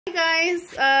Hi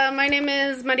guys, my name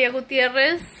is Maria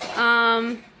Gutierrez.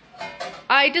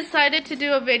 I decided to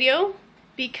do a video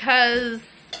because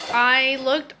I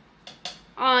looked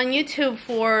on YouTube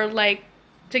for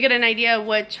to get an idea of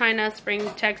what China Spring,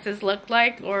 Texas looked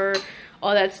like, or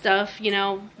all that stuff, you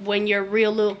know, when you're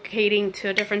relocating to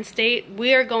a different state.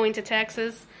 We are going to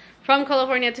Texas, from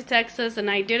California to Texas, and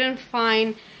I didn't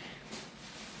find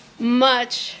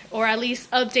much, or at least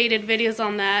updated videos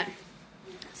on that.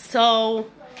 So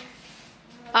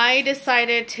I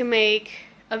decided to make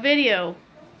a video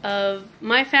of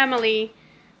my family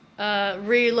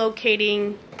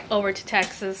relocating over to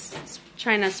Texas,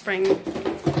 China Spring,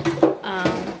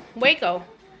 Waco.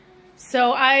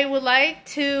 So I would like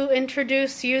to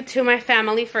introduce you to my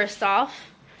family first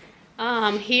off.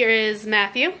 Here is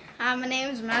Matthew. Hi, my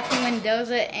name is Matthew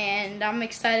Mendoza, and I'm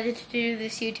excited to do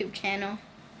this YouTube channel.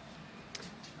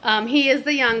 He is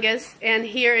the youngest, and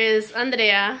here is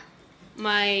Andrea,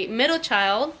 my middle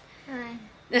child.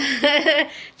 Hi.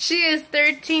 She is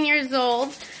 13 years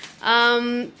old.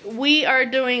 We are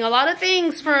doing a lot of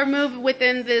things for our move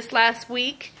within this last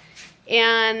week,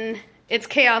 and it's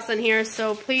chaos in here,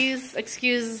 so please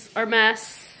excuse our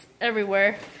mess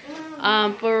everywhere.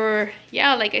 But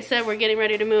yeah, like I said, we're getting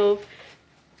ready to move.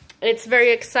 It's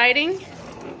very exciting.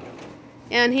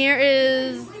 And here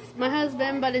is my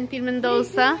husband, Valentin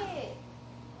Mendoza.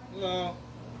 Hello.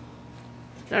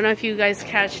 I don't know if you guys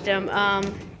catched him.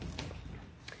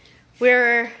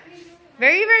 We're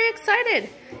very, very excited.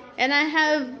 And I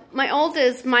have my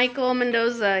oldest, Michael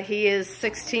Mendoza. He is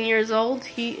 16 years old.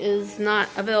 He is not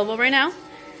available right now.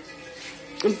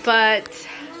 But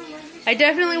I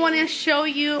definitely want to show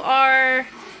you our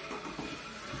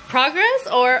progress,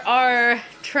 or our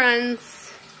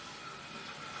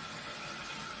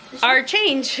our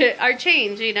change,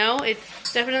 you know.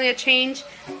 It's definitely a change.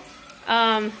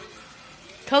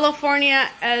 California,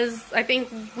 as I think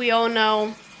we all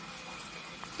know,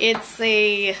 it's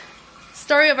a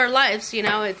story of our lives, you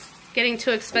know. It's getting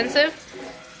too expensive.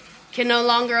 Can no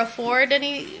longer afford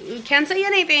we can't say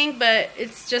anything, but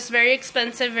it's just very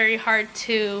expensive, very hard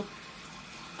to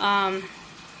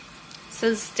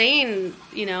sustain,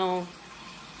 you know,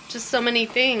 just so many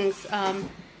things.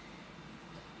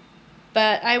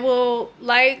 But I will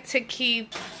like to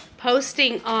keep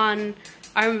posting on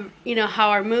our, you know, how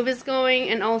our move is going,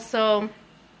 and also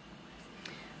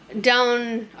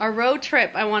down our road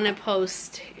trip I want to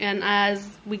post. And as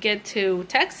we get to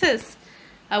Texas,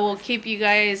 I will keep you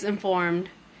guys informed.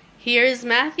 Here's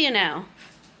Matthew now.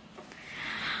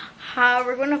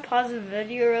 We're going to pause the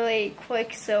video really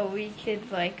quick so we could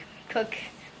cook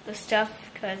the stuff,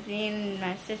 because me and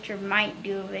my sister might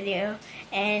do a video.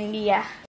 And yeah.